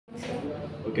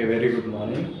Okay, very good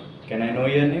morning. Can I know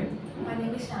your name? My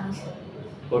name is Rani, sir.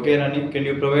 Okay, Rani, can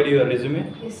you provide your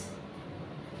resume? Yes.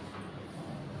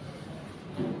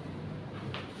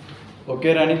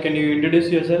 Okay, Rani, can you introduce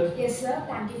yourself? Yes, sir.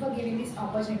 Thank you for giving this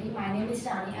opportunity. My name is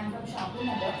Rani. I am from Shapur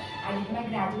Nagar. I did my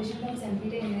graduation from St.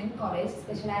 Peter Engineering College,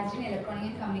 specialized in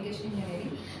electronic and communication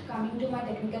engineering. Coming to my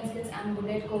technical skills, I am good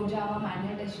at code Java,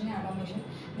 manual testing, and automation.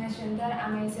 My strength are I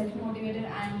am a self-motivated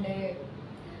and a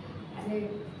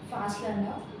fast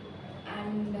learner.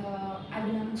 And I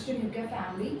belong to nuclear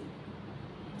family.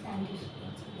 Thank you so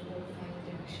much for my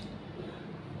introduction.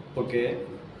 Okay,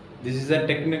 this is a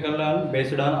technical one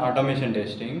based on automation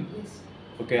testing. Yes.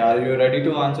 Okay, are you ready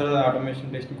to answer the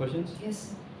automation testing questions? Yes,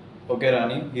 sir. Okay,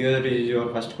 Rani, here is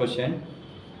your first question.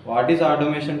 What is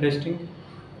automation testing?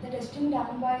 The testing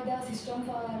done by the system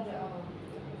for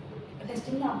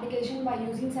testing the application by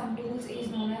using some tools is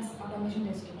known as automation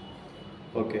testing.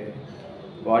 Okay,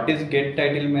 what is get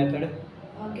title method?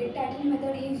 Get title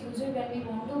method is used when we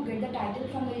want to get the title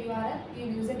from the URL. We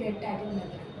use the get title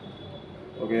method.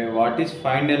 Okay, what is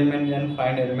find element and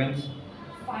find elements?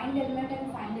 Find element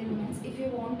and find elements. If you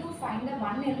want to find the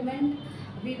one element,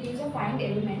 we use a find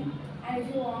element. And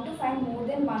if you want to find more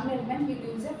than one element, we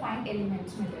use a find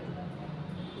elements method.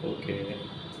 Okay,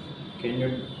 can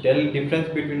you tell difference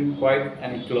between quite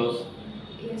and close?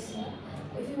 Yes, sir.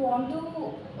 If you want to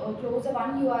close the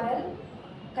one URL,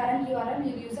 current URL,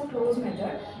 you use the close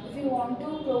method. If you want to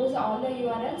close all the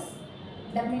URLs,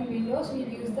 that means Windows, we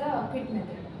use the quit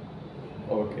method.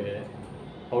 Okay,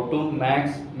 how to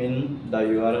max min the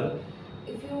URL?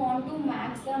 If you want to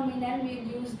max the min, and we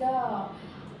use the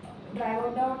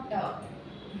driver dot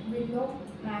window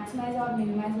maximize or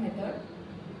minimize method.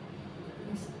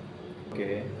 Yes.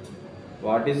 Okay,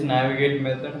 what is navigate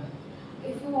method?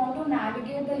 If you want to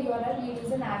navigate the URL, we use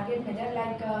the navigate method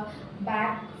like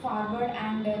back, forward,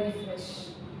 and refresh.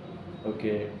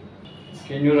 Okay,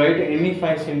 can you write any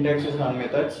 5 syntaxes on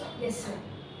methods? Yes, sir.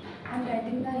 I'm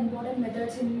writing the important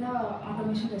methods in the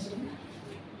automation testing.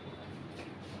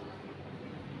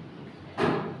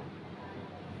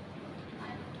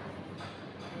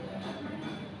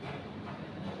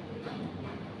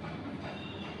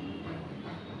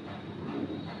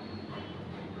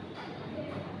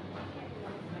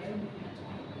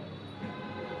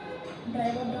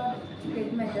 Driver dot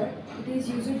get method. It is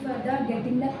used for the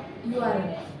getting the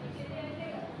URL.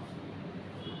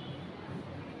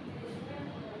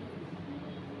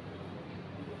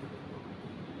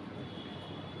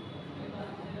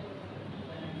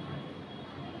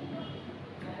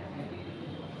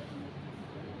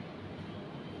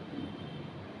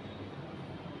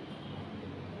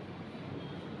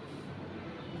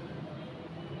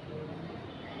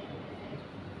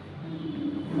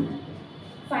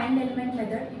 Find element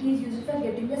method. It is used for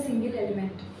getting the single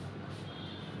element.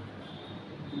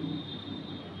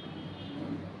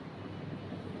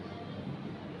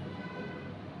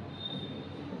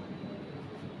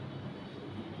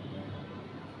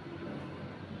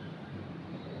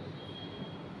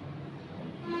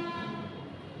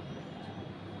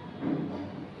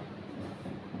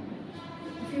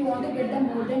 If you want to get the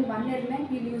more than one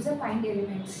element, we'll use the find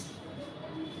elements.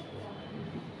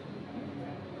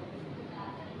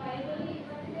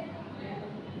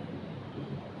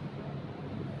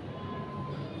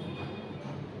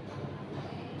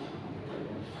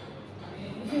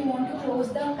 If you want to close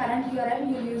the current URL,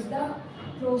 you'll use the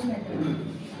close method.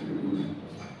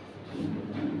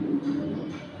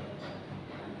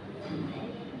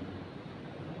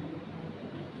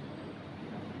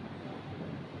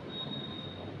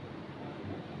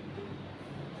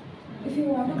 If you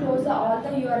want to close all the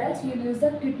URLs, you'll use the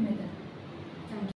quit method.